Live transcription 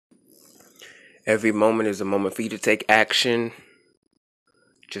Every moment is a moment for you to take action.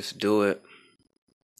 Just do it.